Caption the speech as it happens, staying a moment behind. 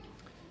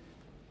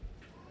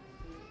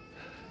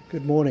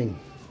Good morning.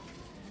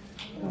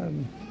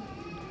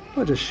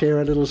 I'll just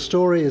share a little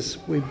story as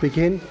we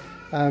begin.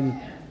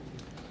 When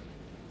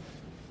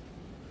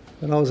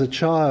I was a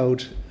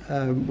child,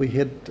 we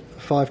had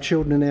 5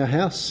 children in our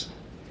house,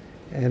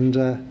 and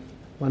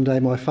one day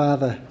my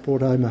father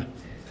brought home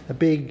a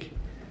big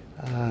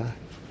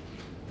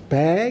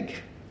bag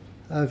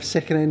of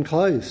second-hand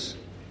clothes.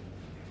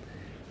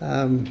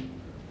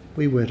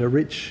 We weren't a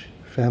rich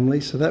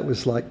family, so that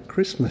was like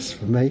Christmas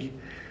for me.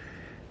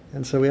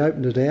 And so we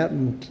opened it out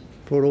and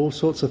brought all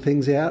sorts of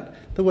things out.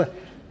 Have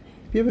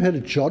you ever heard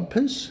of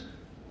jodhpurs?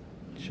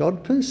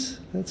 Jodhpurs?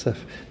 That's a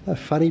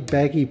funny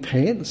baggy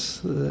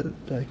pants,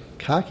 a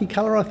khaki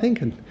colour, I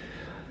think. And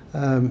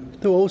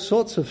there were all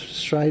sorts of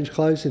strange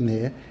clothes in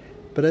there.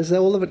 But as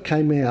all of it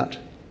came out,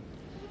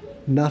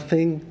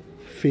 nothing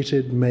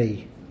fitted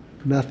me.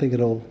 Nothing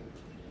at all.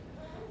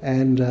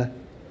 And at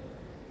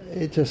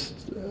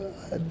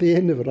the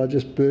end of it, I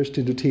just burst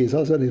into tears.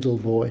 I was only a little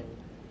boy.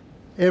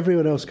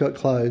 Everyone else got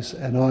clothes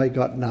and I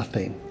got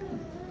nothing.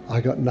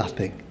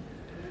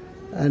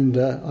 And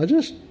I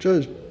just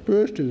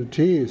burst into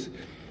tears.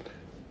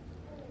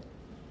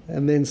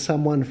 And then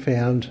someone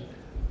found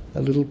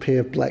a little pair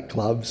of black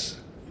gloves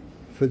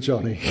for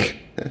Johnny.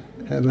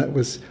 And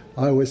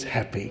I was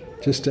happy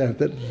just to have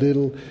that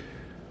little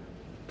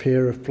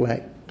pair of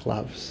black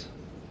gloves.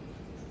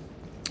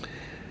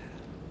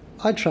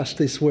 I trust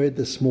this word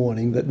this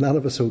morning that none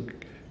of us will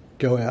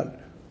go out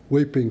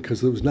weeping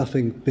because there was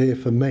nothing there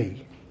for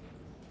me.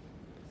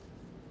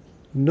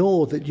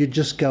 Nor that you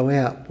just go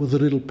out with a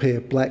little pair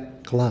of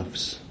black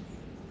gloves.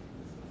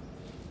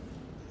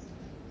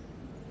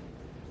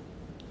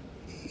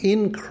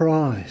 In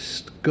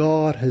Christ,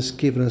 God has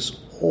given us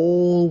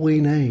all we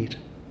need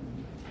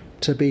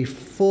to be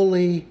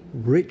fully,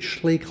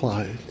 richly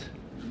clothed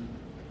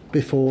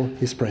before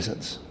his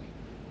presence.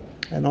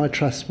 And I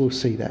trust we'll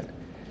see that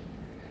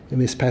in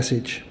this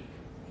passage.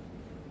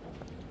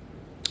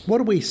 What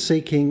are we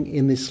seeking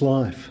in this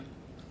life?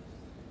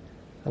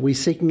 Are we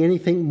seeking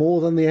anything more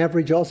than the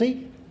average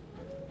Aussie?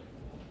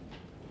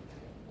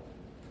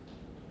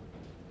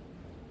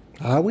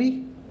 Are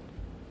we?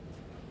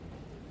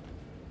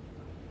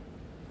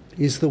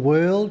 Is the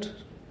world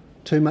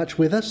too much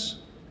with us?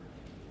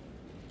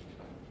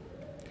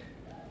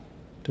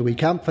 Do we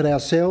comfort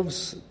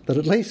ourselves that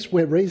at least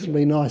we're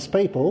reasonably nice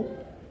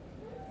people?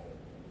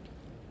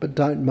 But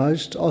don't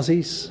most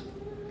Aussies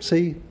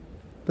see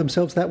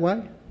themselves that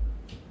way?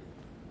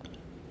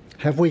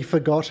 Have we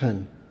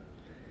forgotten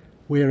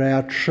where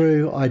our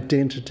true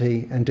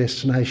identity and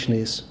destination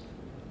is?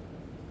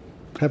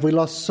 Have we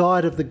lost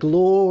sight of the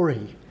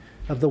glory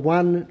of the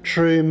one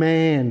true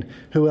man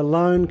who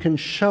alone can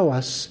show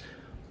us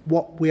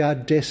what we are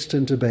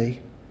destined to be?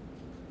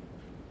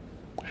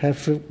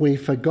 Have we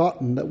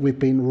forgotten that we've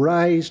been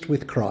raised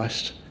with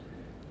Christ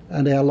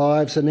and our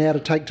lives are now to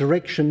take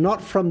direction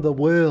not from the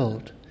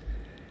world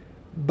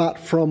but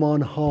from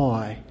on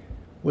high,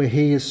 where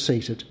he is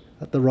seated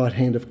at the right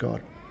hand of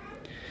God?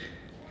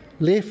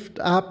 Lift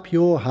up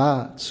your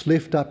hearts,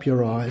 lift up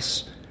your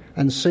eyes,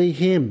 and see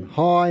him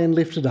high and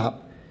lifted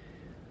up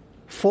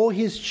for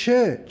his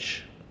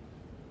church.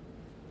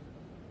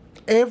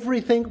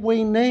 Everything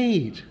we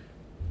need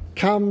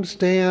comes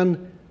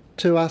down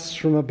to us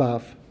from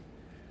above.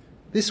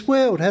 This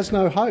world has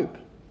no hope.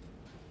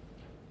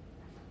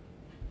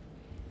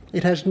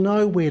 It has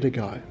nowhere to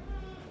go.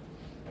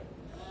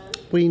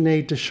 We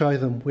need to show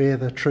them where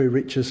the true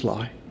riches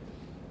lie.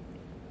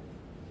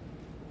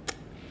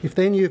 If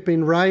then you've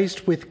been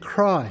raised with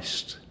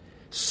Christ,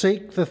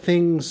 seek the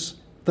things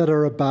that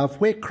are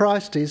above, where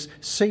Christ is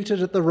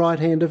seated at the right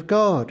hand of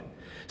God.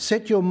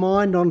 Set your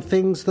mind on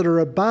things that are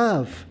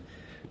above,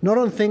 not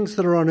on things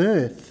that are on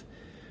earth.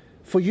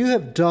 For you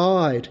have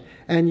died,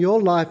 and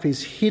your life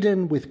is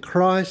hidden with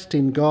Christ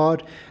in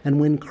God,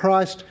 and when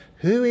Christ,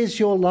 who is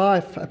your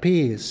life,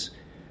 appears,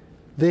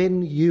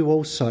 then you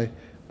also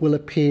will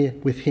appear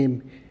with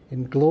him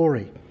in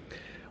glory.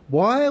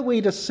 Why are we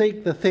to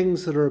seek the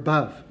things that are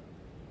above?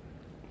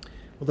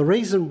 Well, the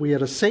reason we are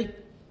to seek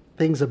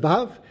things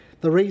above,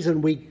 the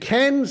reason we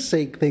can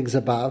seek things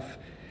above,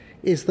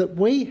 is that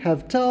we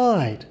have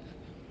died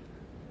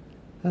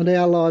and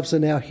our lives are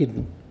now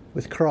hidden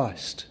with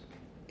Christ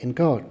in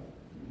God.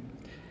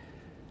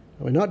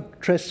 We're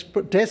not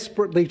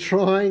desperately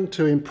trying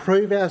to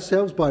improve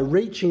ourselves by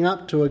reaching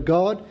up to a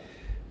God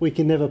we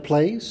can never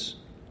please.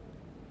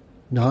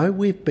 No,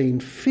 we've been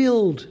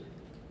filled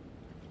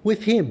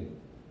with him,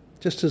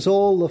 just as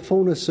all the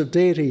fullness of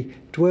deity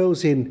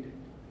dwells in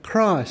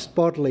Christ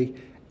bodily,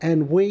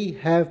 and we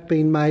have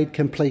been made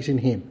complete in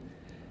him.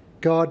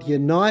 God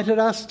united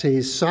us to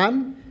his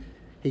Son.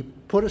 He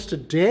put us to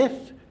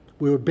death.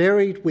 We were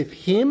buried with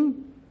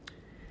him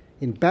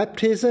in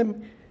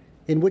baptism,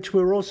 in which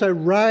we were also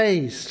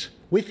raised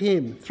with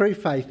him through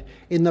faith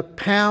in the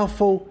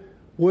powerful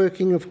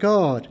working of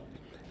God.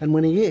 And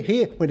when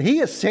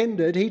he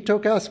ascended, he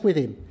took us with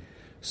him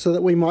so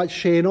that we might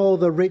share in all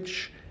the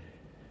rich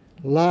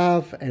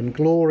love and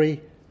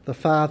glory the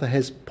Father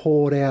has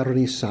poured out on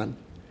his Son.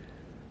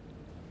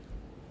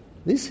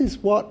 This is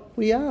what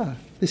we are.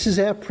 This is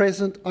our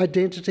present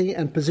identity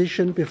and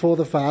position before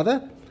the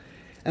Father,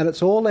 and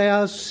it's all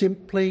ours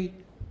simply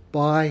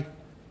by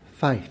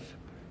faith.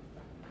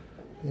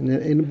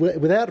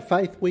 Without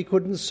faith, we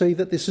couldn't see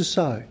that this is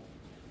so.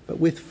 But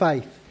with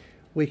faith,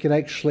 we can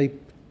actually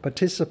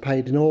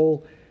participate in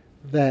all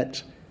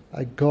that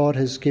God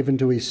has given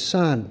to his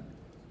Son.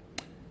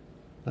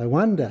 No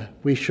wonder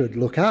we should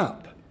look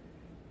up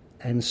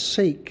and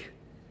seek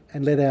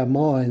and let our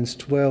minds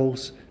dwell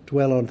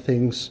on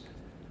things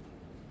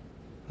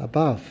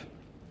above.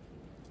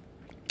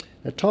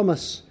 Now,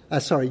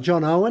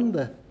 John Owen,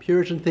 the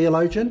Puritan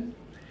theologian,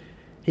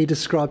 he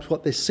describes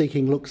what this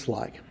seeking looks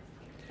like.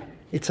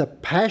 It's a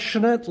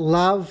passionate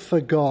love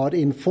for God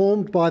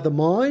informed by the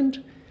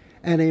mind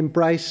and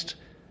embraced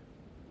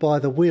by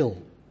the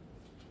will.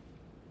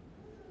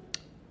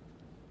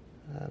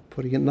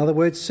 Putting it in other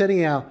words,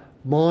 setting our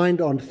mind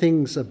on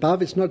things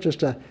above. It's not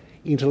just an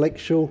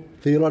intellectual,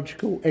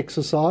 theological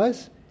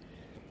exercise.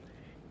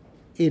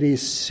 It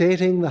is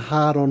setting the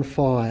heart on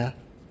fire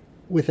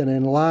with an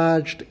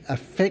enlarged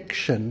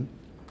affection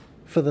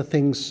for the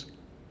things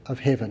of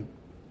heaven.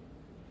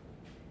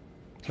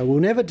 So we'll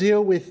never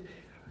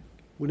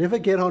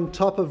get on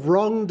top of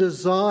wrong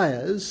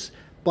desires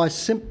by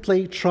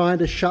simply trying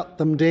to shut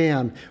them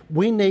down.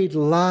 We need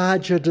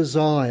larger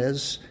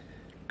desires,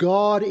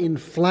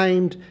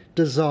 God-inflamed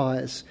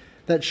desires,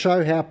 that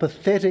show how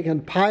pathetic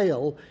and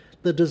pale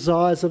the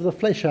desires of the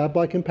flesh are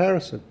by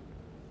comparison.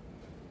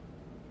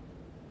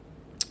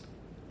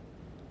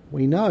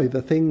 We know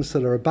the things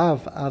that are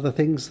above are the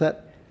things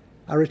that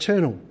are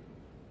eternal.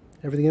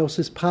 Everything else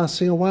is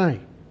passing away.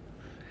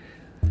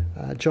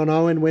 John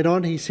Owen went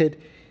on, he said,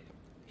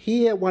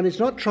 here one is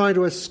not trying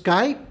to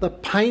escape the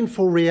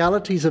painful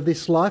realities of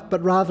this life,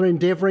 but rather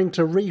endeavouring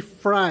to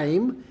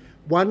reframe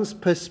one's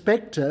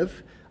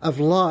perspective of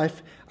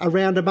life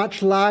around a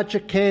much larger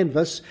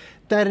canvas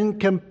that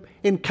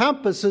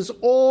encompasses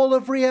all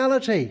of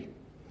reality.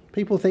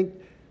 People think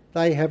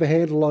they have a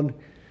handle on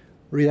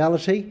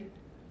reality.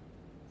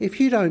 If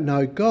you don't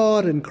know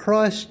God and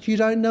Christ, you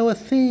don't know a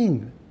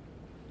thing.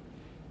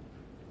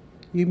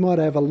 You might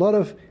have a lot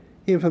of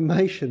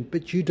information,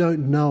 but you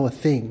don't know a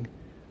thing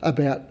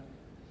about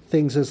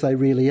things as they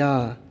really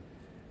are.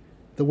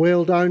 The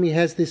world only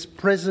has this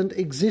present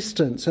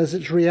existence as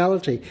its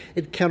reality.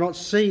 It cannot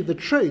see the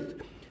truth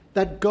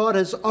that God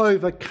has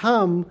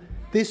overcome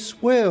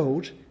this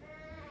world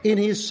in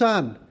his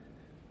Son.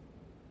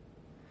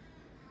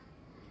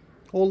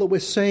 All that we're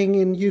seeing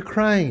in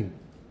Ukraine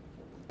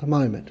at the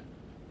moment.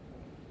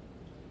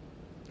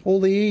 All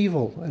the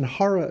evil and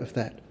horror of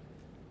that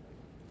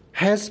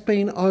has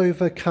been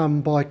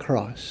overcome by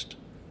Christ.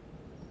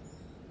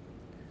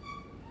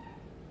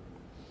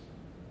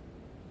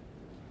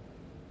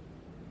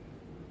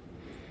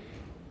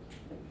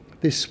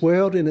 This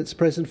world in its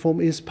present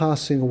form is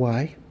passing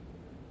away.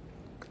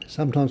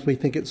 Sometimes we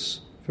think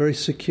it's very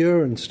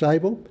secure and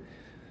stable,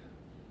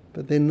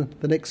 but then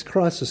the next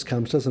crisis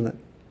comes, doesn't it?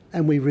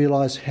 And we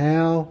realise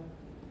how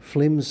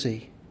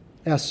flimsy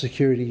our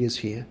security is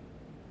here.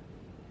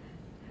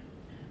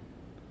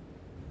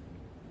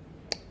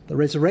 The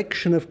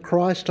resurrection of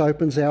Christ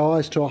opens our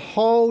eyes to a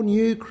whole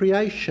new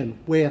creation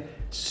where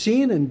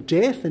sin and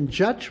death and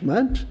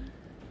judgment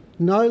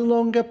no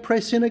longer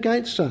press in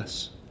against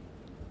us.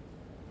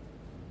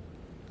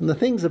 And the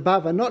things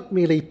above are not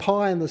merely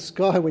pie in the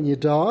sky when you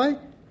die.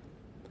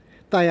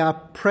 They are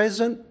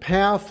present,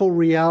 powerful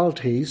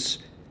realities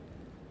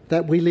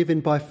that we live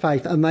in by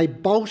faith, and they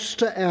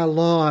bolster our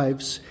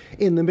lives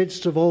in the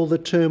midst of all the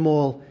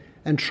turmoil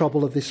and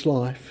trouble of this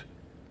life.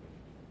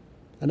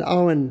 And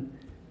Owen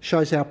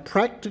shows how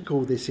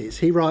practical this is.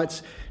 He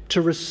writes,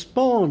 to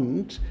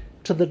respond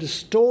to the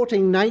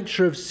distorting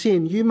nature of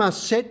sin, you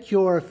must set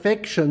your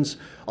affections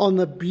on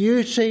the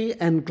beauty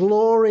and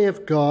glory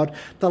of God,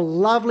 the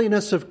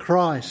loveliness of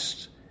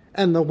Christ,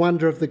 and the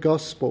wonder of the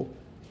gospel.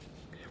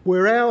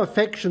 Were our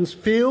affections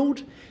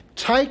filled,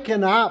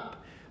 taken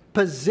up,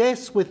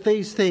 possessed with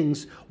these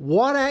things,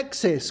 what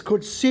access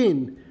could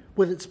sin,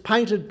 with its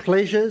painted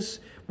pleasures,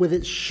 with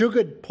its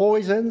sugared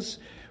poisons,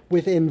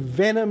 with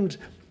envenomed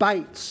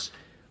baits,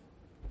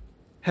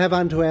 have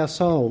unto our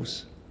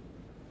souls?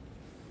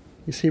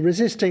 You see,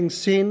 resisting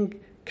sin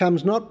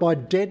comes not by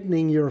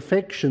deadening your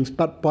affections,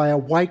 but by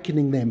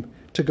awakening them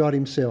to God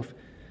himself.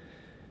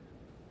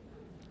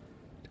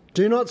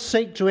 Do not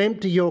seek to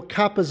empty your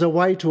cup as a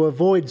way to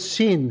avoid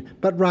sin,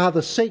 but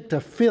rather seek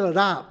to fill it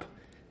up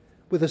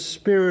with a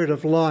spirit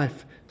of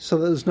life so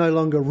that there's no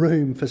longer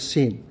room for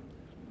sin.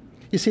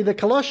 You see, the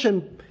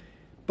Colossian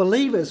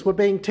believers were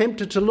being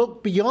tempted to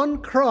look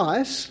beyond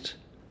Christ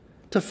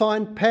to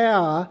find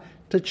power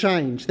to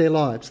change their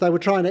lives. They were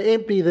trying to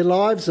empty their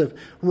lives of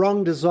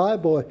wrong desire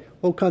by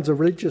all kinds of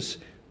religious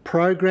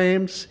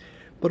programs,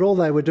 but all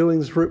they were doing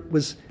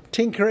was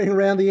tinkering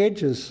around the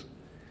edges,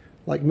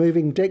 like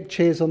moving deck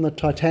chairs on the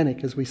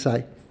Titanic, as we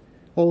say.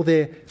 All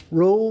their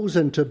rules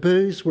and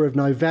taboos were of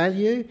no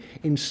value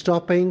in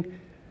stopping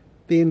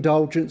the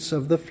indulgence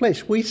of the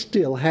flesh. We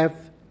still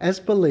have,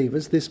 as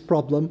believers, this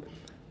problem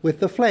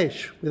with the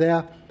flesh, with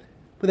our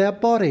with our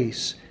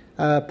bodies.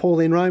 Paul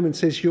in Romans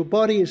says, your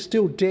body is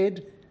still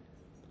dead.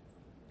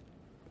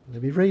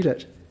 Let me read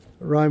it.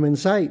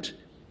 Romans 8.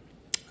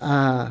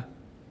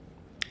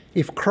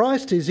 If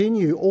Christ is in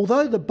you,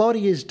 although the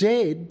body is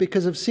dead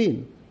because of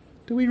sin,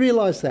 do we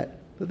realise that?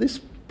 That this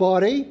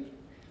body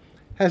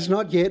has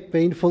not yet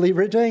been fully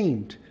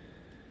redeemed.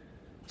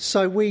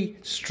 So we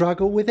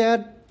struggle with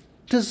our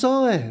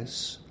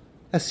desires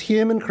as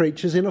human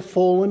creatures in a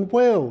fallen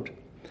world.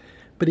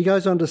 But he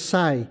goes on to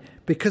say,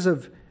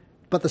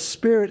 but the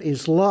Spirit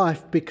is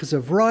life because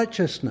of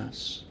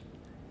righteousness.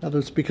 In other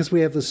words, because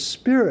we have the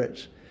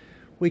Spirit,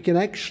 we can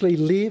actually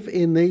live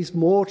in these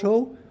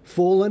mortal,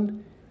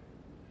 fallen,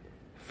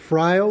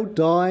 frail,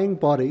 dying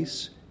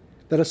bodies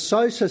that are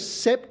so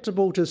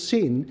susceptible to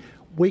sin,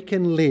 we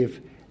can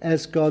live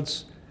as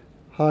God's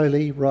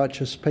holy,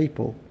 righteous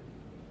people.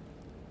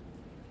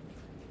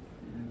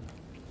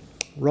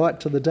 Right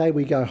to the day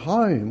we go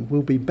home,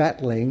 we'll be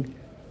battling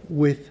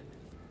with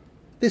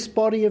this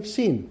body of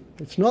sin.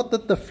 It's not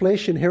that the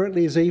flesh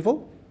inherently is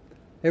evil.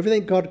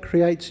 Everything God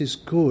creates is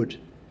good.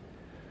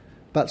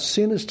 But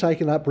sin has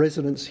taken up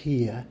residence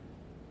here,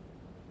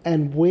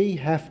 and we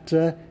have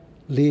to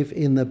live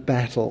in the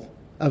battle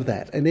of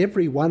that. And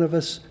every one of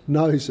us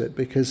knows it,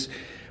 because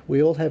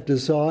we all have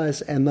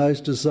desires, and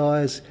those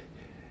desires,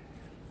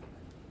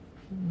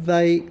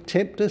 they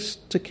tempt us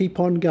to keep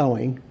on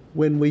going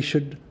when we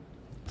should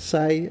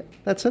say,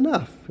 that's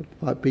enough. It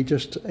might be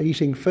just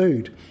eating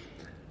food.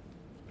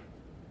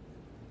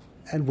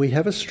 And we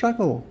have a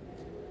struggle.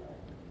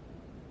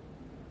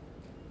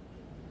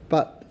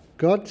 But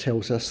God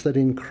tells us that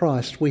in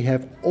Christ we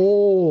have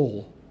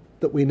all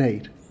that we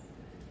need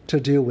to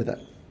deal with it.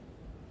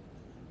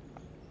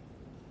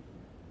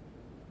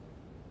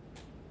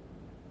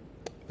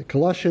 The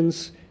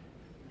Colossians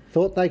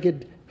thought they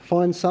could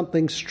find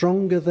something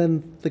stronger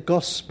than the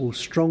gospel,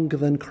 stronger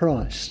than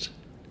Christ.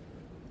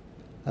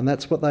 And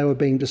that's what they were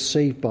being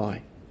deceived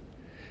by.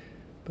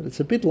 But it's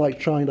a bit like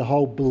trying to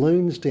hold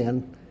balloons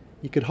down.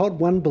 You could hold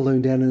one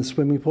balloon down in a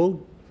swimming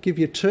pool, give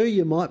you two,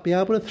 you might be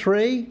able to,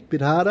 three, a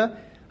bit harder,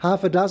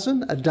 half a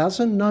dozen,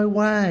 no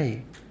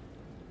way.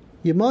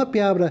 You might be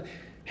able to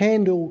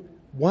handle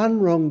one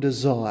wrong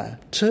desire,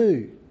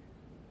 two,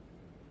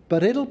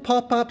 but it'll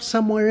pop up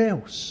somewhere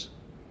else.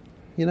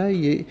 You know,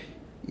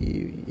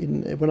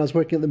 when I was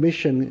working at the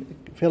mission,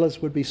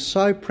 fellas would be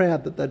so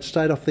proud that they'd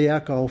stayed off the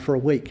alcohol for a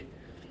week.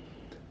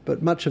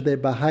 But much of their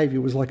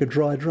behaviour was like a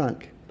dry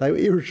drunk. They were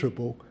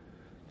irritable.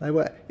 They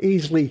were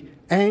easily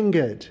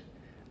angered.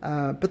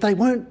 But they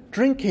weren't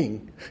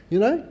drinking, you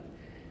know.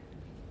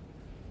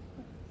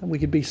 And we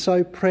could be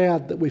so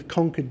proud that we've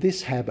conquered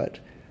this habit,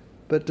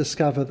 but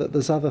discover that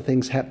there's other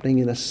things happening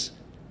in us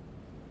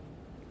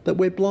that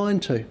we're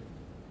blind to.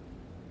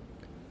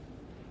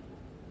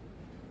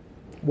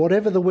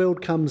 Whatever the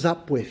world comes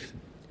up with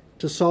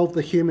to solve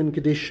the human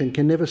condition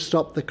can never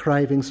stop the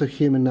cravings of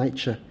human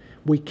nature.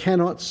 We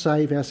cannot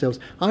save ourselves.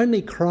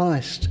 Only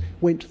Christ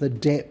went to the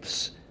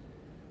depths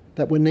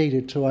that were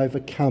needed to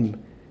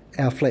overcome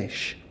our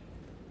flesh.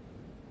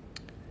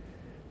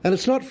 And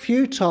it's not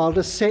futile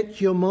to set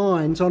your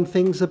minds on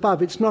things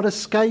above. It's not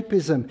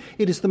escapism.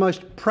 It is the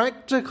most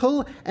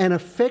practical and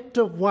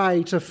effective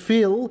way to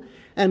fill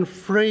and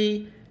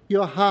free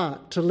your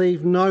heart, to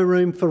leave no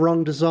room for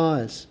wrong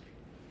desires.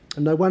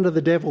 And no wonder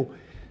the devil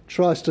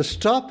tries to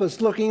stop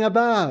us looking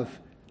above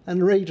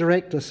and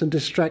redirect us and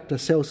distract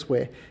us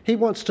elsewhere. He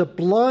wants to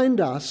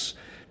blind us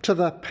to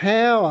the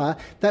power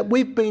that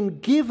we've been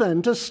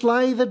given to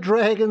slay the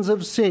dragons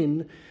of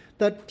sin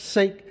that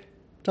seek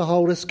to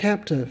hold us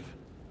captive.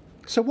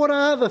 So what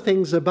are the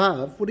things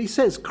above? Well, he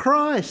says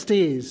Christ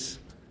is.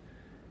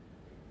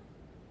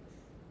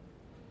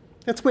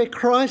 That's where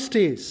Christ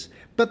is.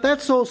 But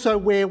that's also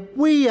where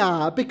we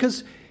are,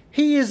 because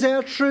he is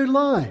our true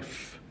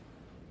life.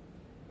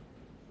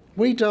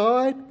 We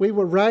died, we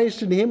were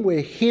raised in him,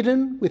 we're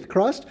hidden with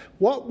Christ.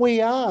 What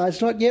we are is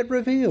not yet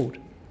revealed.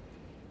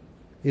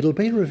 It'll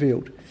be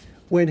revealed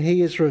when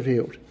he is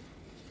revealed.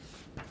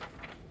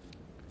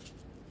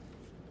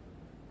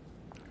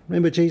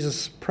 Remember,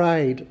 Jesus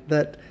prayed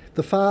that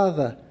the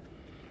Father,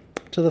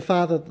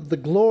 the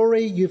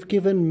glory you've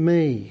given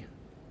me.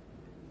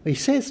 He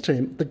says to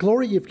him, the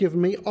glory you've given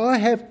me, I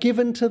have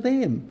given to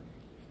them.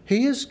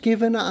 He has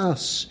given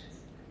us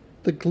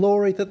the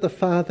glory that the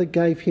Father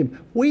gave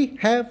him. We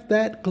have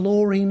that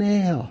glory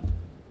now.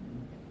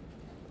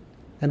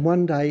 And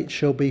one day it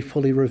shall be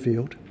fully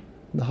revealed.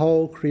 The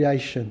whole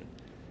creation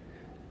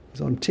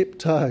is on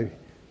tiptoe,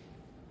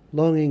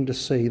 longing to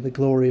see the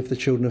glory of the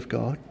children of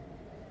God.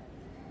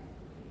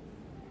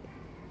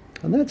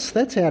 And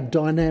that's our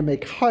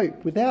dynamic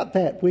hope. Without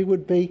that, we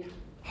would be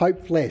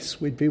hopeless.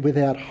 We'd be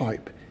without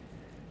hope.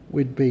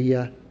 We'd be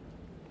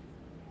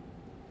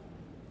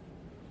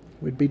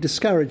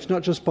discouraged,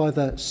 not just by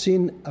the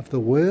sin of the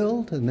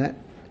world, and that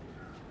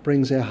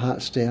brings our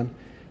hearts down,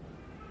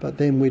 but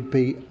then we'd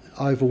be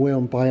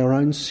overwhelmed by our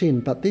own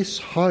sin. But this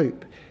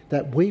hope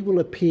that we will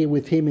appear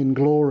with him in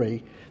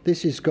glory,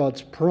 this is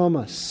God's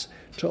promise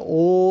to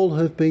all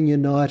who've been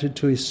united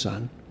to his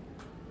Son.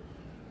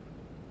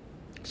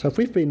 So if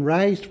we've been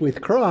raised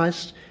with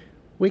Christ,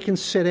 we can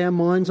set our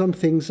minds on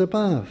things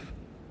above.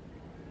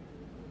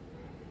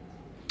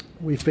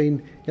 We've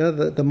been,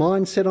 the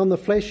mind set on the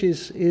flesh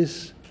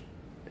is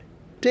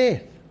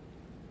death.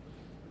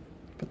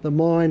 But the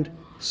mind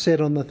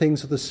set on the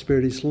things of the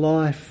Spirit is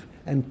life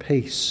and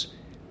peace.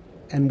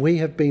 And we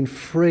have been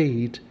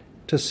freed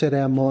to set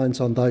our minds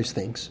on those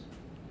things.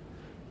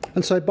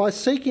 And so by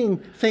seeking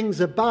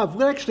things above,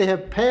 we actually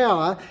have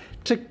power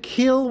to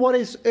kill what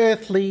is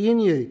earthly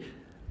in you.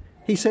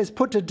 He says,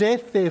 put to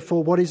death,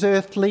 therefore, what is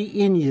earthly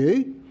in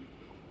you: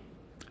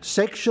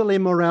 sexual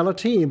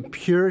immorality,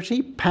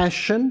 impurity,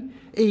 passion,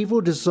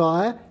 evil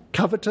desire,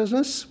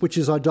 covetousness, which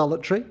is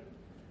idolatry.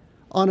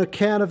 On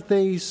account of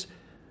these,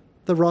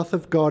 the wrath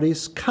of God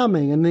is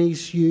coming, and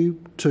these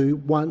you too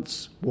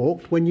once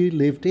walked when you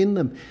lived in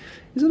them.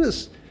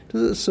 Does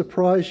it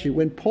surprise you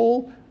when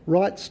Paul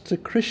writes to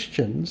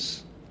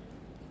Christians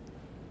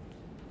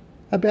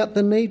about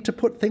the need to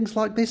put things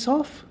like this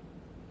off?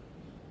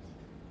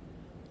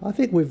 I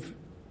think we've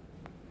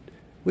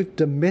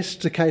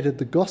domesticated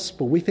the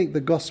gospel. We think the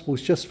gospel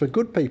is just for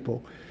good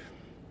people.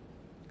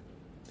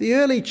 The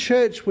early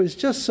church was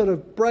just sort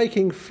of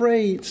breaking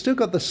free. It's still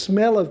got the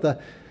smell of the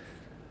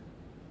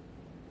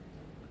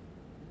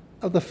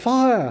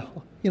fire.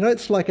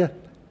 It's like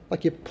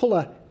you pull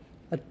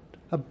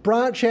a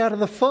branch out of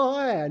the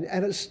fire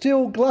and it's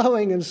still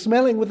glowing and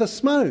smelling with the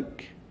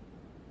smoke.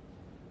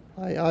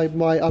 I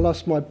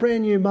lost my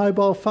brand new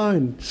mobile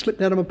phone,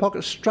 slipped out of my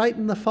pocket straight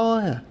in the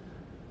fire.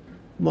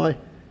 My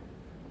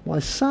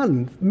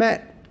son,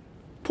 Matt,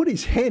 put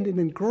his hand in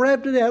and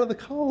grabbed it out of the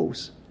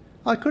coals.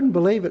 I couldn't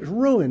believe it was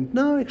ruined.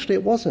 No, actually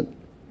it wasn't.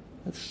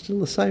 It's still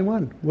the same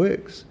one.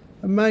 Works.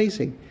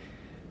 Amazing.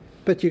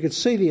 But you could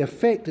see the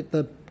effect that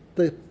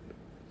the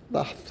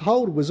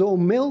hold was all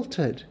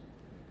melted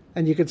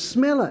and you could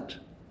smell it.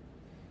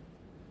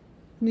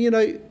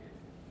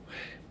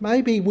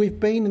 Maybe we've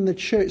been in the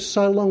church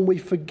so long we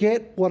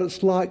forget what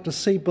it's like to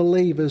see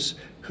believers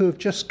who have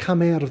just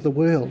come out of the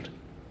world.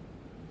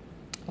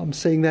 I'm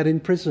seeing that in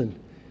prison.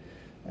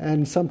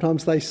 And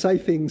sometimes they say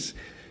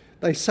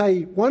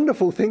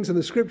wonderful things in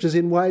the scriptures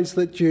in ways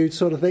that you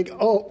sort of think,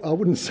 oh, I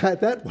wouldn't say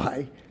it that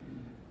way.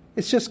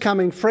 It's just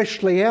coming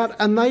freshly out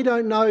and they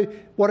don't know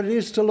what it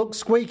is to look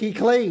squeaky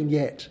clean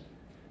yet.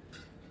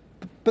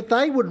 But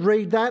they would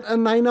read that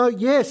and they know,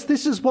 yes,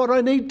 this is what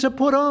I need to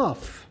put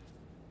off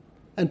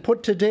and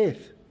put to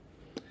death.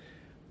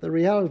 The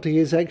reality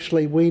is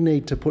actually we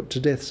need to put to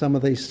death some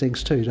of these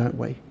things too, don't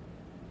we?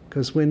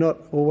 Because we're not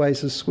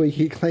always as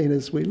squeaky clean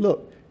as we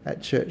look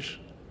at church,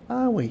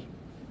 are we?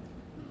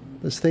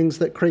 There's things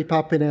that creep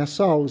up in our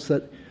souls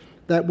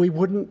that we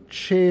wouldn't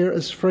share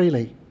as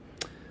freely.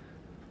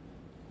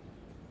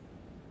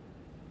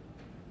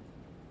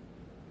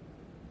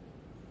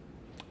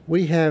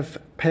 We have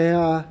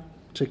power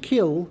to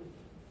kill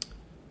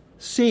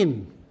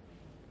sin,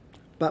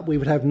 but we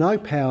would have no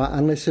power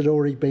unless it had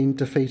already been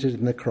defeated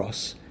in the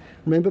cross.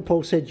 Remember,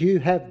 Paul said, you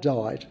have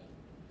died.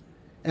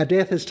 Our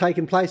death has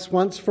taken place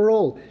once for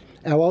all.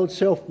 Our old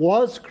self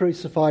was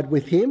crucified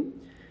with him.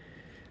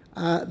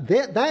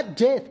 That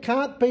death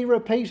can't be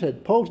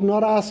repeated. Paul's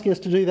not asking us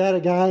to do that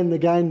again and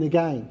again and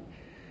again.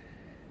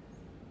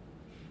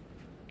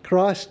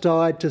 Christ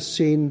died to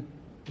sin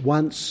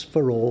once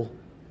for all.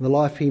 The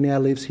life he now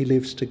lives, he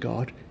lives to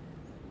God.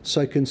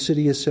 So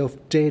consider yourself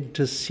dead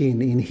to sin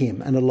in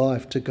him and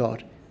alive to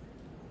God.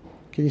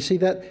 Can you see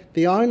that?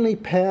 The only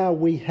power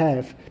we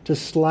have to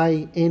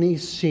slay any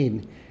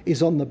sin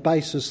is on the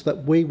basis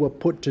that we were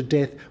put to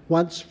death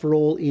once for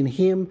all in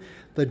him.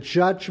 The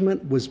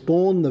judgment was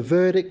born, the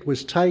verdict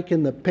was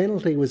taken, the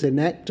penalty was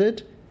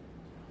enacted.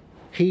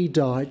 He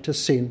died to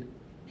sin.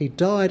 He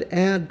died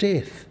our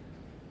death,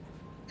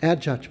 our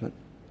judgment.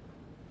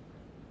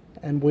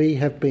 And we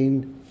have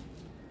been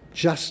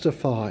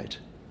justified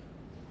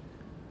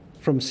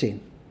from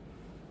sin.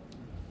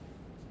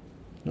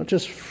 Not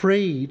just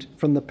freed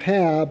from the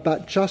power,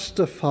 but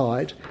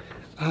justified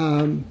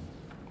in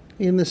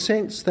the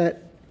sense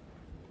that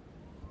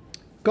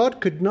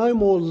God could no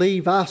more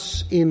leave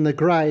us in the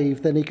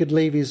grave than he could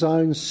leave his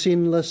own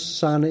sinless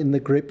son in the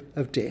grip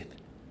of death.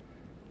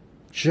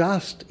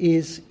 Just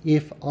as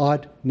if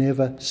I'd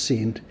never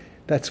sinned.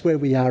 That's where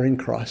we are in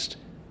Christ.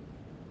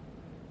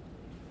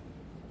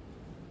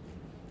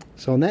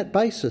 So on that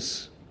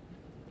basis,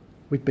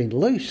 we've been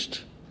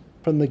loosed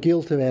from the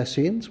guilt of our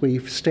sins. We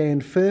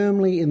stand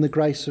firmly in the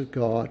grace of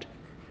God.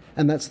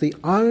 And that's the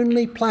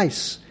only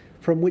place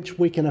from which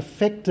we can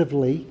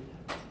effectively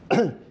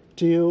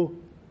deal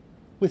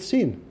with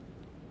sin.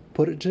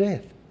 Put it to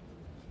death.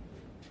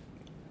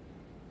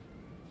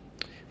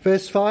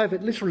 Verse 5,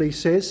 it literally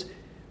says,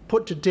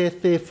 put to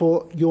death,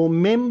 therefore, your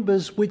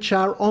members which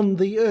are on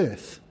the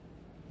earth.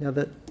 Now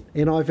that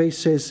NIV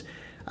says,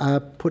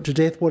 put to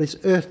death what is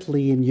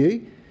earthly in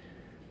you.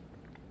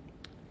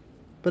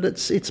 But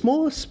it's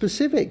more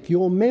specific,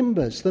 your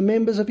members, the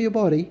members of your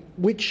body,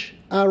 which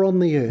are on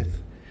the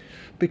earth.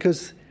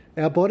 Because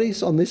our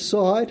bodies on this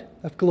side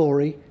of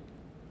glory,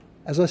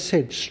 as I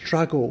said,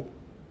 struggle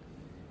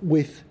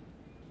with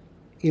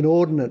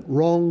inordinate,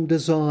 wrong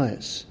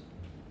desires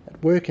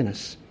at work in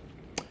us.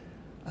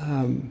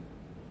 How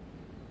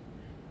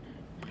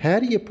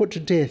do you put to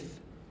death,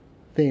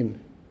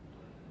 then,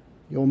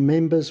 your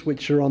members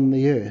which are on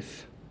the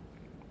earth?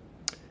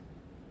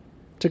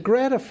 To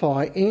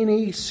gratify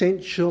any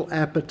sensual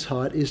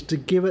appetite is to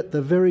give it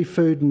the very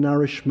food and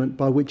nourishment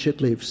by which it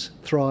lives,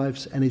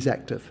 thrives and is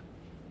active.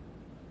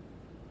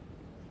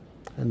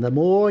 And the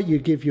more you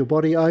give your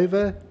body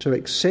over to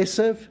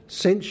excessive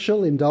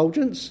sensual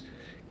indulgence,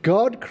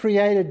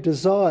 God-created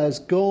desires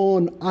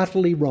gone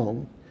utterly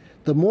wrong,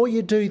 the more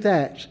you do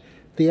that,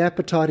 the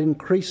appetite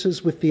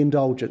increases with the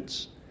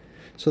indulgence.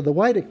 So the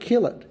way to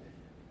kill it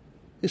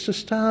is to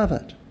starve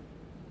it.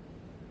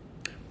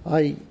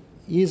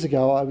 Years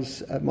ago, I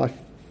was at my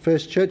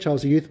first church. I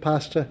was a youth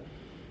pastor.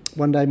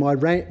 One day my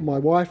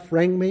wife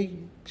rang me.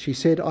 She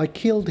said, "I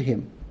killed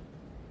him."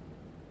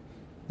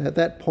 At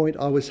that point,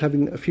 I was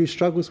having a few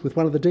struggles with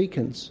one of the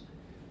deacons.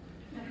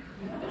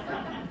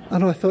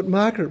 And I thought,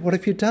 "Margaret, what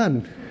have you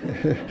done?"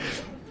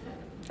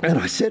 And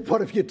I said,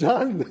 "What have you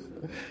done?"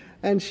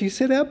 And she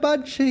said, "Our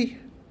budgie.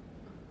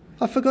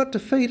 I forgot to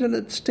feed it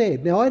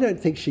instead." Now, I don't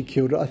think she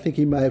killed it. I think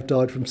he may have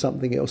died from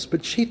something else.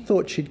 But she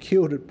thought she'd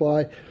killed it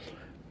by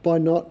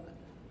not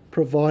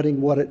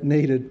providing what it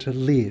needed to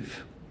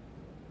live.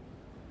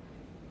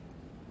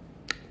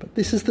 But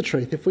this is the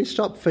truth. If we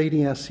stop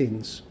feeding our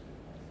sins,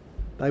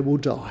 they will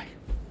die.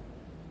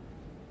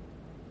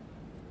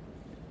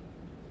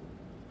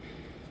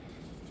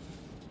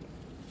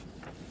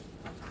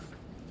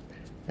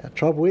 Our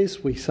trouble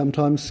is we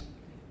sometimes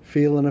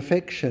feel an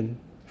affection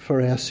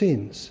for our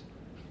sins.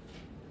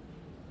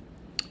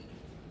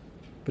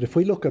 But if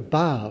we look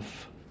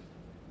above,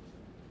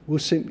 we'll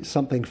see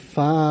something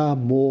far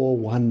more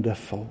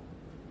wonderful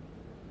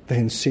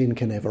than sin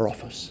can ever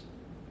offer us.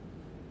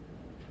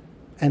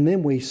 And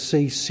then we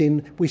see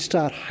sin, we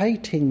start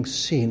hating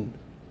sin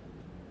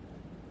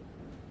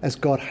as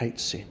God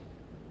hates sin.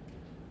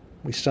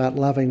 We start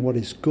loving what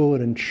is good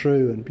and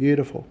true and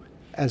beautiful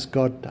as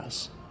God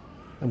does.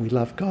 And we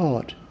love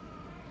God.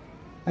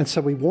 And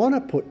so we want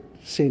to put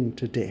sin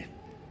to death.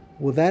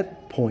 Well, at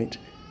that point,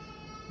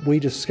 we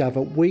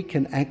discover we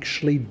can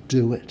actually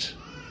do it.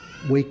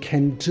 We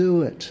can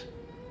do it.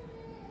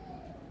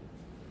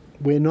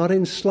 We're not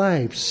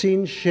enslaved.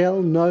 Sin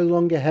shall no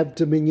longer have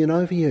dominion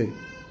over you.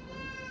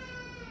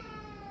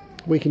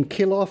 We can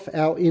kill off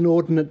our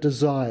inordinate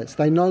desires.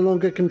 They no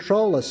longer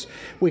control us.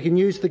 We can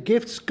use the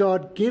gifts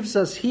God gives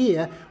us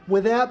here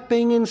without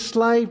being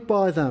enslaved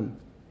by them.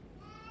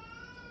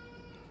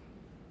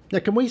 Now,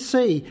 can we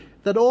see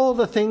that all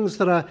the things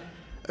that are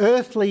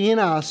earthly in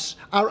us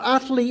are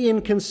utterly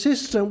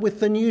inconsistent with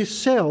the new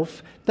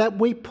self that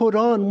we put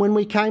on when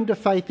we came to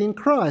faith in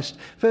Christ?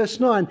 Verse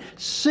 9,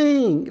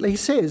 seeing, he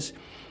says,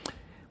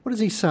 what does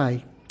he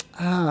say?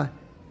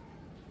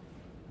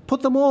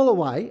 Put them all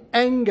away.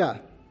 Anger,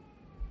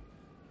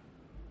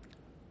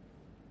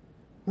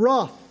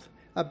 wrath.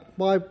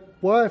 My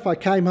wife, I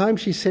came home,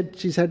 she said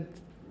she's had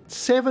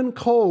 7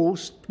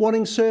 calls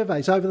wanting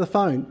surveys over the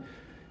phone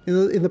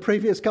in the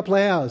previous couple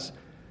of hours.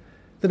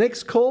 The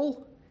next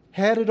call,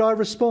 how did I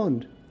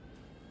respond?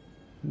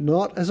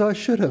 Not as I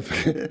should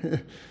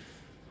have.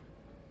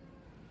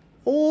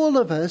 All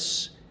of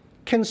us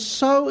can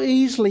so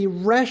easily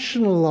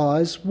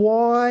rationalise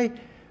why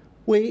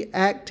we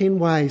act in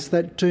ways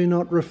that do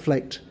not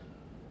reflect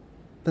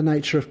the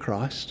nature of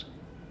Christ.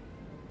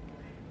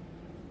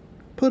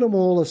 Put them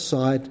all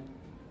aside.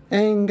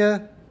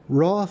 Anger,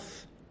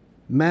 wrath,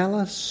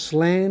 malice,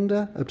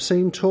 slander,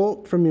 obscene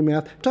talk from your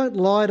mouth. Don't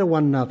lie to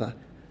one another.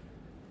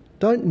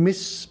 Don't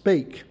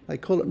misspeak. They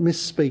call it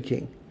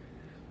misspeaking.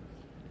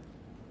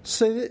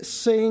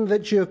 Seeing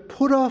that you have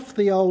put off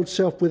the old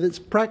self with its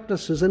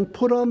practices and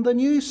put on the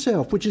new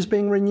self, which is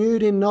being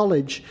renewed in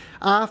knowledge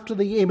after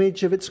the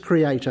image of its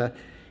creator.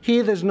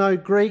 Here there's no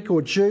Greek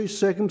or Jew,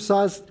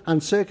 circumcised,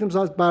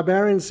 uncircumcised,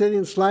 barbarian,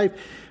 Scythian, slave,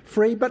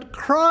 free, but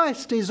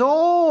Christ is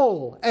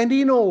all and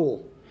in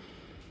all.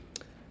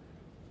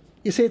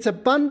 You see, it's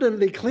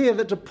abundantly clear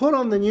that to put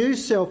on the new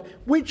self,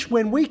 which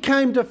when we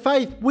came to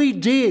faith, we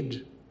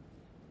did.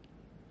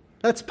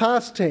 That's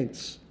past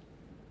tense.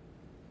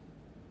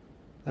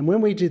 And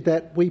when we did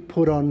that, we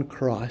put on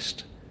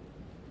Christ.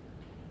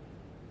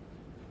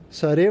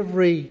 So at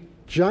every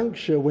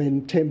juncture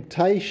when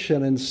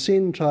temptation and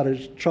sin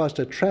tries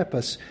to trap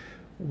us,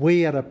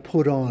 we are to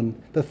put on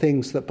the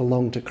things that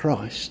belong to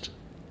Christ.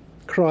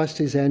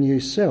 Christ is our new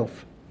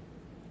self.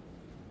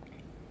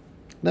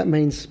 That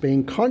means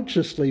being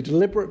consciously,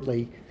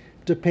 deliberately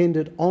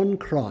dependent on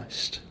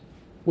Christ.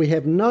 We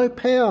have no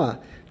power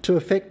to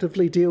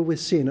effectively deal with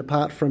sin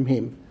apart from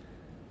him.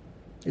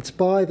 It's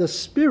by the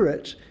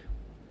Spirit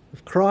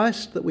of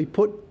Christ that we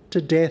put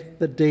to death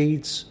the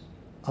deeds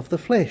of the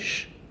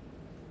flesh.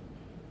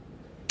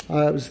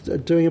 I was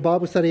doing a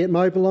Bible study at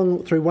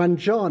Mobilong through 1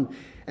 John,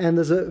 and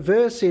there's a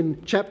verse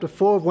in chapter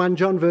 4 of 1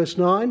 John, verse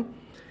 9.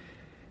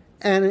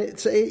 And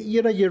it's,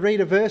 you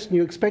read a verse and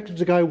you expect it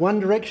to go one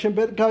direction,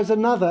 but it goes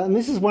another. And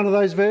this is one of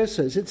those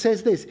verses. It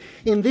says this: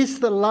 "In this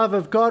the love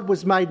of God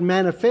was made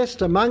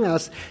manifest among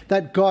us,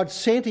 that God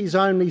sent his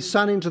only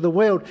Son into the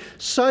world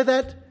so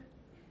that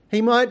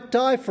he might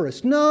die for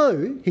us."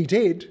 No, he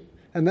did,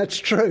 and that's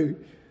true.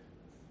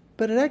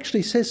 But it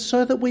actually says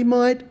so that we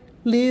might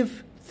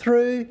live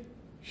through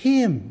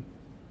him.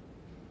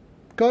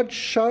 God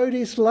showed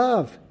his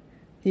love.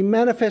 He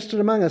manifested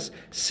among us,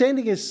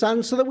 sending his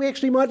Son so that we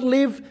actually might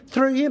live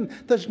through him.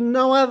 There's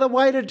no other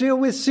way to deal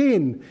with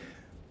sin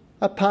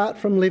apart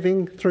from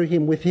living through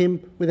him.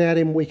 Without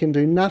him, we can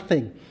do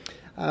nothing.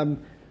 I was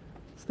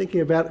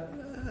thinking about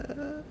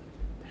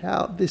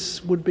how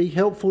this would be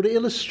helpful to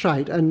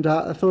illustrate, and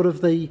I thought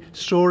of the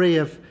story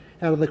out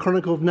of the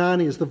Chronicle of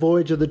Narnia, The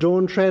Voyage of the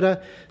Dawn Treader.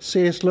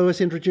 C.S.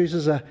 Lewis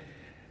introduces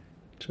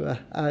to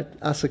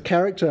us a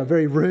character, a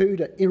very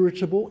rude,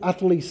 irritable,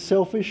 utterly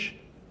selfish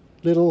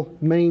little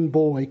mean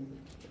boy.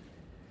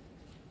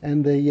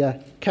 And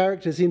the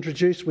character's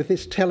introduced with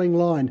this telling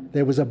line: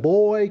 "There was a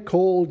boy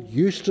called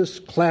Eustace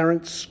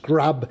Clarence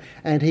Scrubb,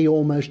 and he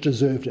almost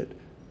deserved it."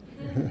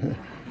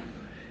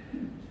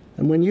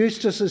 And when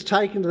Eustace is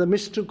taken to the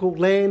mystical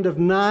land of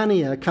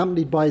Narnia,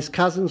 accompanied by his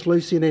cousins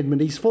Lucy and Edmund,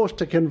 he's forced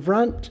to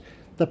confront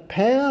the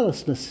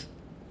powerlessness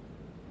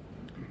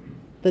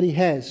that he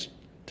has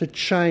to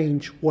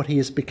change what he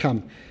has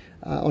become.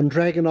 On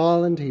Dragon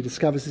Island, he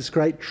discovers this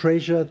great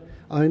treasure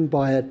owned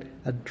by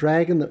a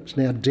dragon that's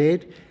now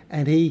dead,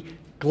 and he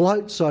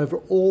gloats over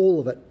all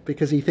of it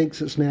because he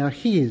thinks it's now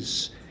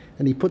his.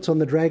 And he puts on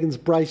the dragon's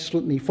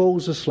bracelet and he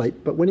falls asleep.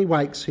 But when he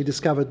wakes, he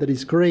discovered that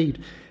his greed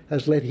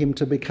has led him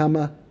to become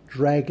a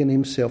dragon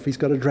himself. He's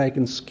got a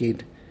dragon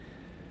skin.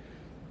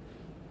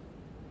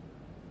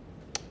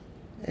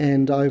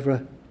 And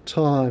over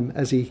time,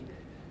 as the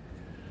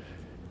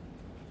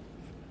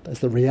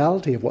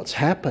reality of what's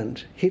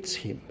happened hits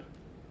him,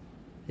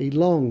 he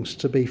longs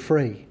to be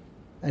free.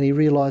 And he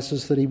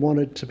realises that he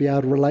wanted to be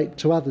able to relate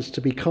to others,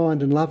 to be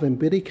kind and love him,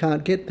 but he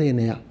can't get there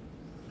now.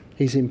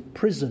 He's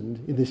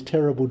imprisoned in this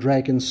terrible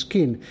dragon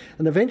skin.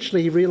 And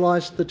eventually he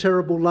realised the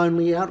terrible,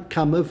 lonely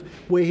outcome of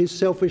where his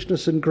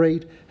selfishness and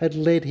greed had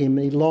led him.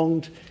 He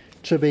longed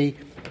to be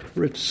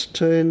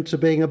returned to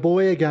being a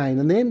boy again.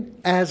 And then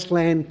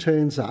Aslan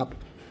turns up,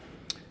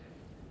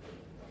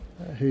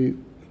 the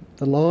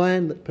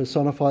lion that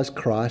personifies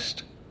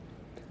Christ.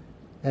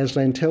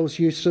 Aslan tells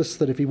Eustace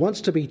that if he wants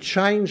to be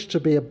changed to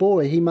be a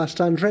boy, he must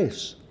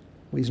undress.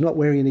 Well, he's not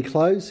wearing any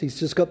clothes, he's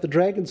just got the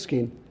dragon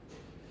skin.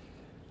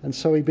 And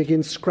so he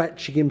begins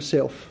scratching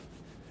himself,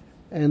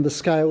 and the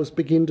scales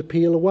begin to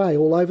peel away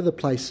all over the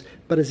place.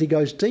 But as he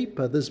goes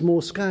deeper, there's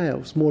more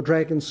scales, more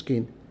dragon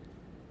skin.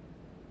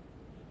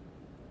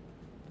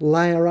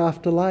 Layer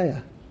after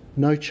layer,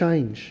 no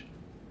change.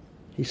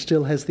 He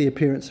still has the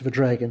appearance of a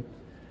dragon.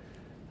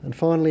 And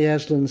finally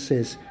Aslan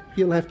says,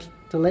 "You'll have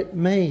to let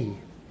me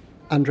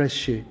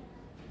undress you."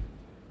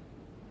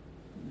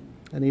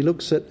 And he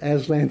looks at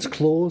Aslan's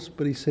claws,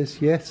 but he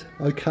says, "Yes,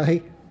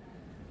 okay."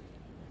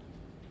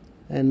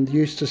 And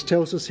Eustace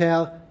tells us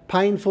how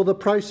painful the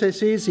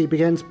process is. He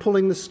begins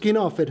pulling the skin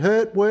off. "It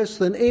hurt worse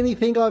than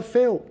anything I've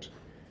felt.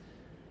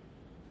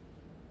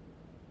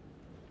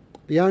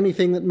 The only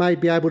thing that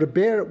made me able to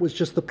bear it was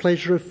just the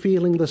pleasure of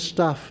feeling the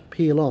stuff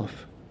peel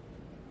off."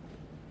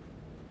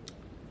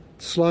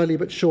 Slowly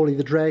but surely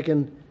the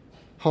dragon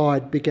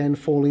hide began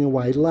falling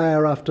away,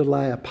 layer after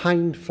layer,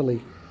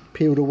 painfully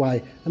peeled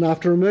away. And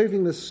after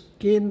removing the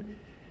skin,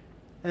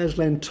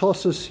 Aslan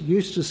tosses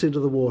Eustace into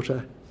the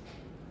water,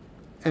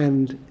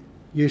 and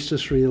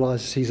Eustace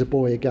realises he's a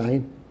boy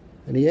again,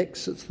 and he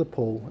exits the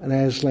pool, and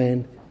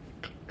Aslan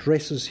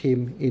dresses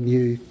him in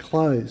new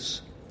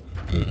clothes.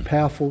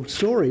 Powerful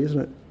story,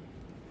 isn't it?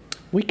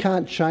 We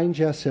can't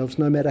change ourselves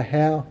no matter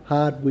how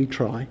hard we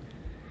try.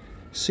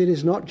 Sin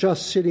is not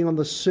just sitting on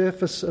the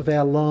surface of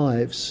our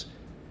lives.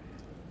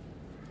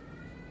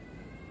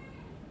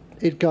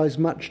 It goes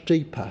much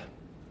deeper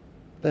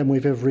than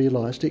we've ever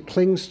realised. It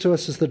clings to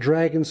us as the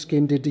dragon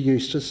skin did to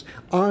Eustace.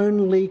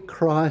 Only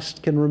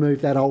Christ can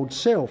remove that old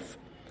self.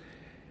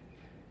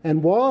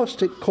 And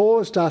whilst it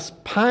caused us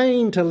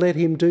pain to let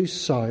him do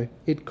so,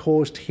 it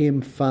caused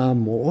him far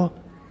more.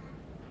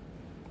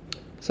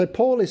 So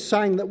Paul is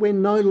saying that we're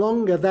no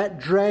longer that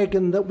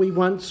dragon that we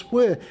once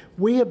were.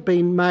 We have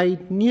been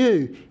made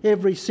new.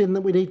 Every sin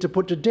that we need to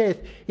put to death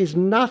is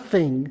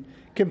nothing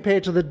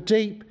compared to the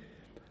deep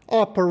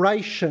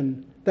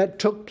operation that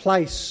took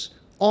place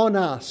on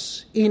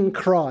us in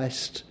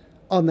Christ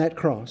on that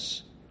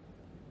cross.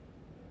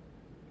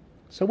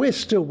 So we're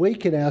still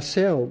weak in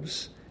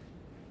ourselves.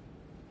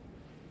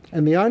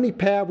 And the only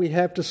power we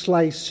have to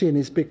slay sin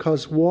is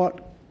because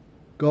what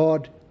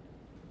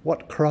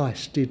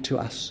Christ did to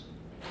us,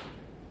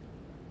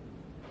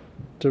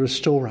 to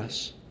restore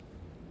us.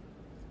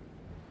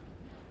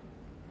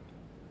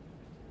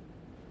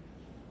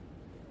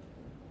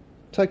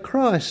 So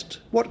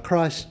what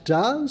Christ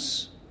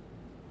does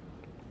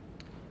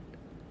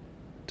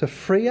to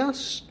free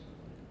us,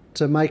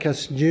 to make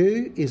us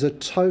new, is a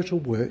total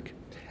work.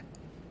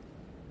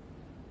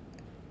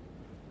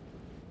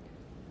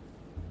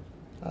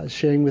 I was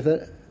sharing with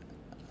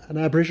an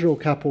Aboriginal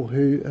couple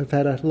who have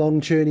had a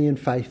long journey in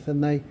faith,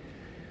 and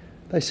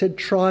they said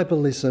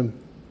tribalism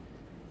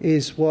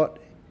is what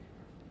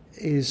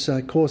is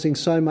causing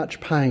so much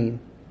pain,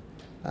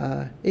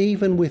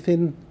 even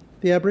within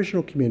the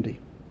Aboriginal community.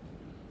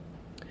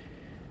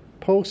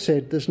 Paul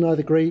said, there's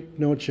neither Greek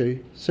nor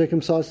Jew,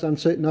 circumcised,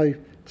 uncertain, no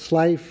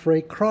slave,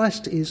 free.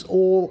 Christ is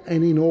all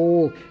and in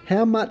all.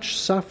 How much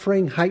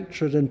suffering,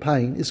 hatred and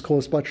pain is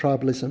caused by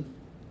tribalism?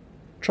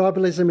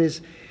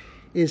 Tribalism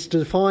is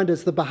defined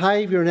as the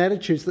behaviour and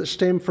attitudes that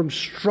stem from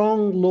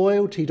strong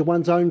loyalty to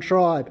one's own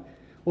tribe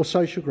or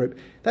social group.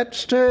 That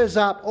stirs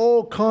up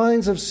all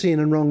kinds of sin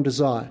and wrong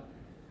desire.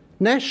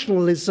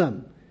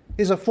 Nationalism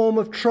is a form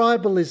of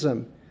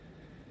tribalism.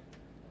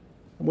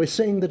 And we're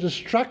seeing the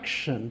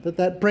destruction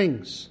that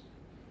brings.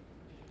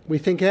 We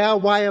think our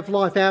way of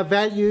life, our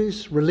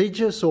values,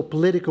 religious or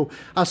political,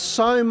 are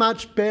so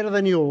much better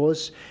than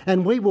yours,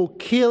 and we will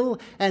kill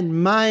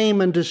and maim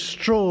and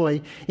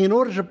destroy in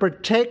order to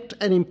protect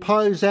and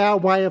impose our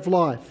way of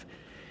life,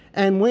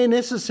 and where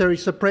necessary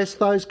suppress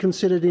those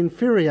considered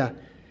inferior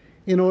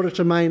in order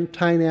to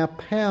maintain our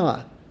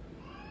power.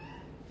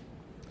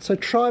 So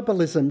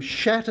tribalism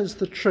shatters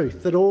the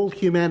truth that all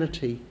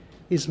humanity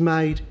is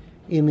made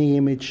in the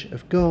image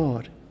of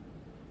God.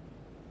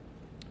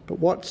 But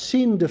what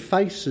sin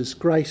defaces,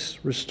 grace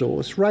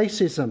restores.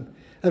 Racism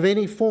of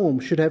any form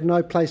should have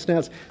no place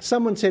now.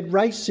 Someone said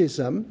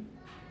racism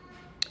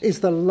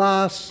is the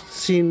last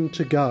sin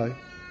to go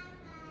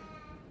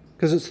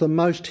because it's the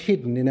most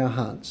hidden in our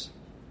hearts.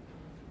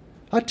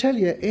 I tell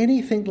you,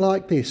 anything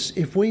like this,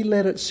 if we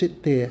let it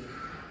sit there,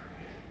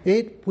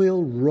 it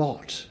will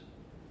rot.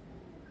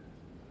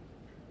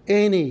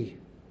 Any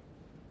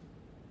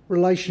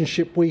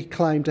relationship we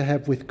claim to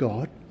have with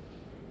God.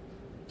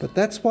 But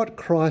that's what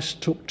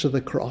Christ took to the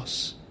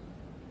cross.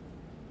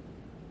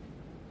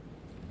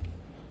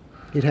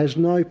 It has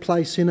no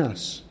place in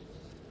us.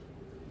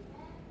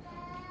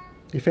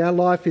 If our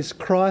life is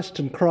Christ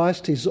and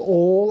Christ is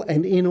all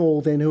and in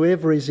all, then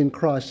whoever is in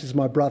Christ is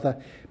my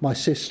brother, my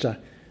sister,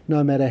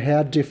 no matter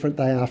how different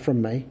they are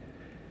from me.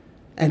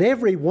 And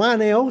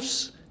everyone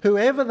else,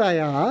 whoever they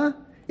are,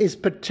 is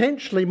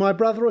potentially my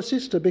brother or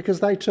sister,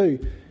 because they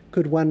too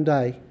could one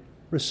day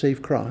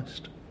receive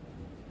Christ.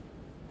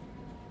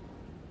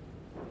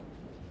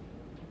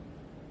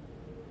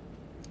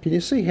 Can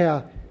you see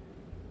how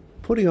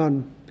putting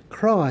on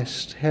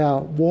Christ, how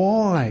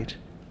wide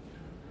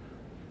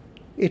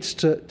it's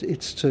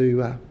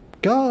to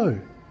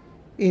go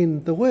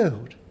in the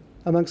world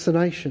amongst the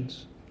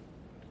nations?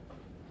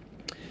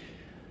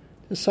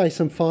 To say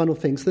some final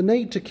things. The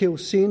need to kill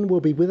sin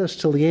will be with us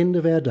till the end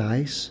of our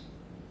days,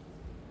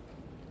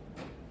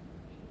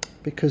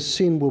 because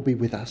sin will be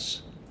with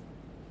us.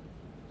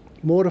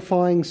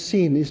 Mortifying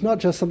sin is not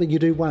just something you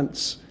do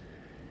once.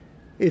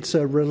 It's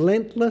a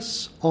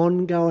relentless,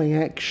 ongoing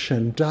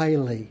action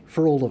daily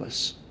for all of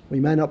us. We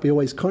may not be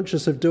always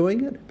conscious of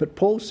doing it, but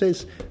Paul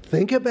says,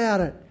 think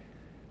about it.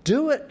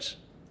 Do it.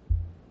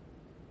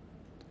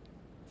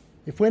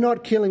 If we're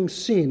not killing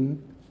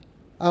sin,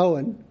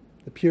 Owen,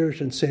 the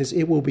Puritan, says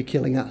it will be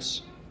killing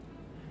us.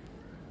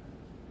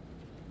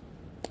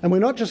 And we're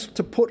not just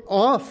to put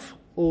off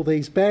all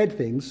these bad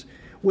things,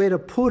 we're to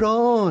put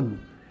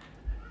on,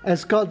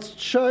 as God's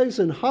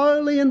chosen,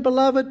 holy and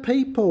beloved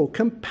people,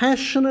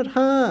 compassionate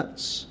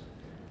hearts,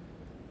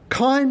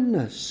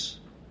 kindness,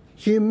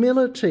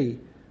 humility,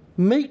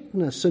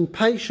 meekness and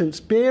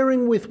patience,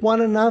 bearing with one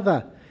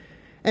another,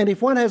 and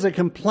if one has a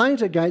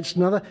complaint against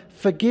another,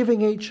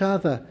 forgiving each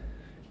other.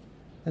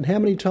 And how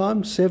many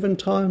times? 7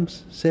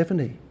 times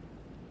 70.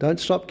 Don't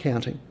stop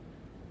counting.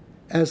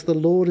 As the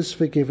Lord has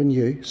forgiven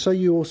you, so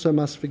you also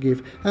must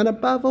forgive. And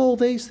above all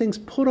these things,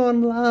 put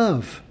on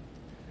love,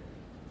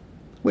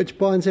 which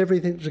binds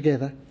everything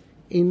together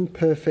in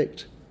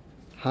perfect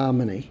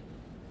harmony.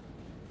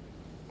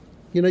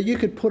 You know, you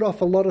could put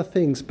off a lot of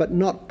things, but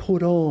not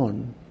put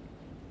on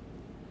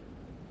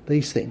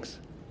these things.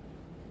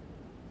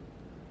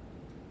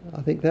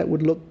 I think that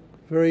would look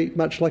very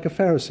much like a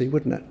Pharisee,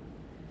 wouldn't it?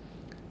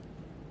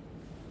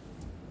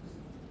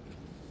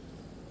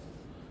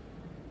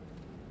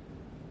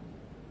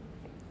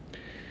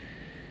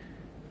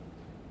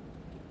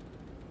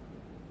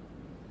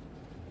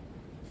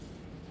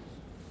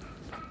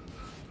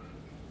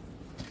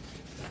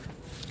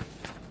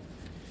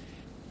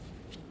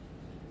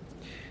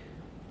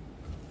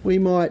 We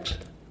might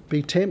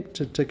be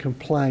tempted to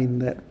complain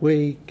that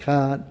we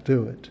can't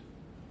do it.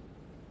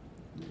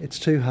 It's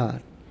too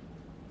hard.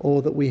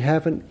 Or that we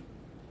haven't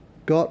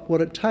got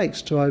what it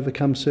takes to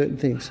overcome certain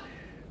things.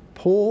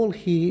 Paul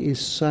here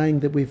is saying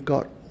that we've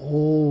got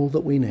all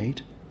that we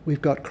need.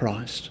 We've got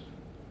Christ.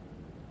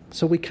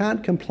 So we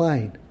can't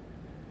complain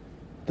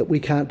that we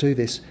can't do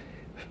this.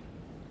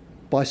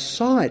 By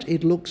sight,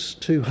 it looks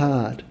too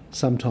hard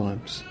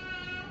sometimes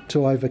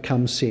to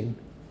overcome sin.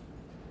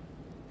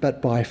 But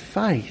by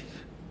faith,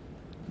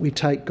 we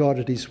take God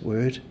at his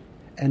word,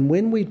 and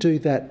when we do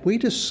that, we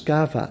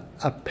discover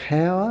a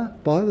power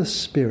by the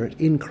Spirit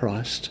in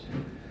Christ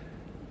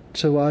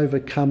to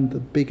overcome the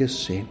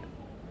biggest sin.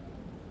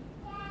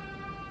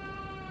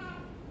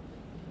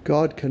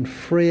 God can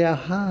free our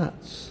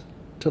hearts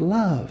to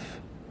love,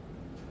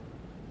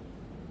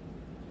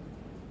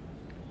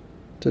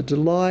 to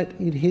delight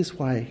in his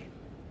way,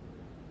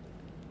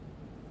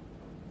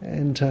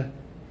 and to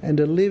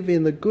live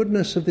in the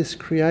goodness of this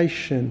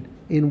creation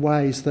in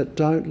ways that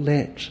don't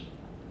let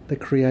the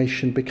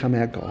creation become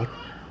our God,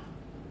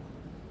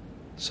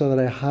 so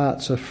that our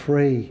hearts are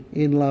free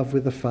in love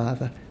with the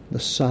Father, the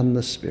Son,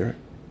 the Spirit.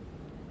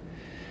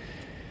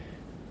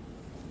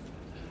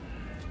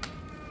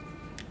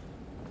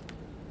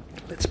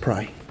 Let's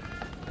pray.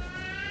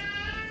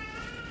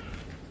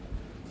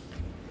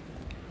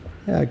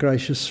 Our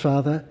gracious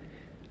Father,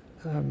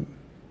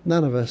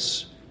 none of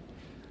us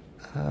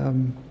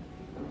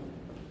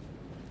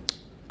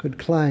could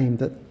claim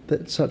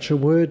that such a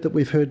word that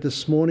we've heard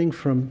this morning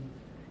from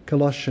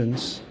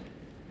Colossians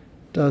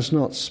does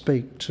not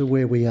speak to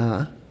where we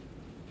are.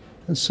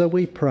 And so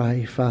we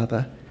pray,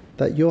 Father,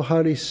 that your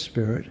Holy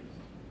Spirit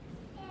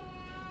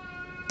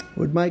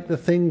would make the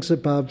things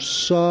above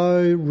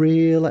so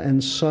real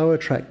and so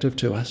attractive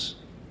to us.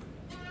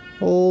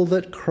 All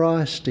that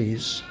Christ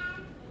is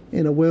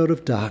in a world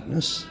of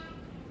darkness,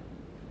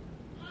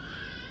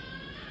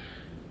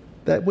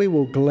 that we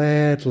will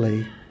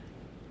gladly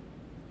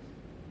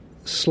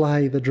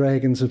slay the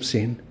dragons of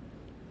sin,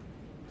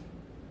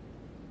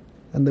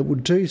 and that we'll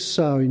do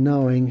so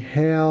knowing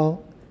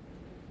how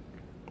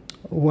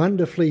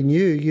wonderfully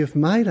new you've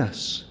made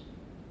us,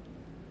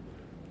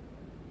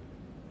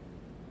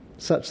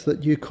 such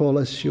that you call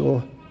us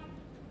your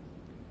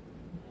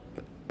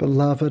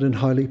beloved and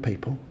holy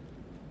people.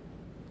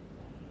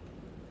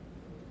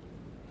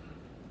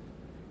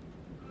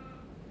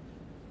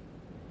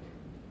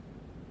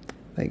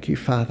 Thank you,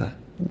 Father.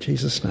 In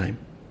Jesus' name,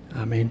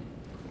 amen.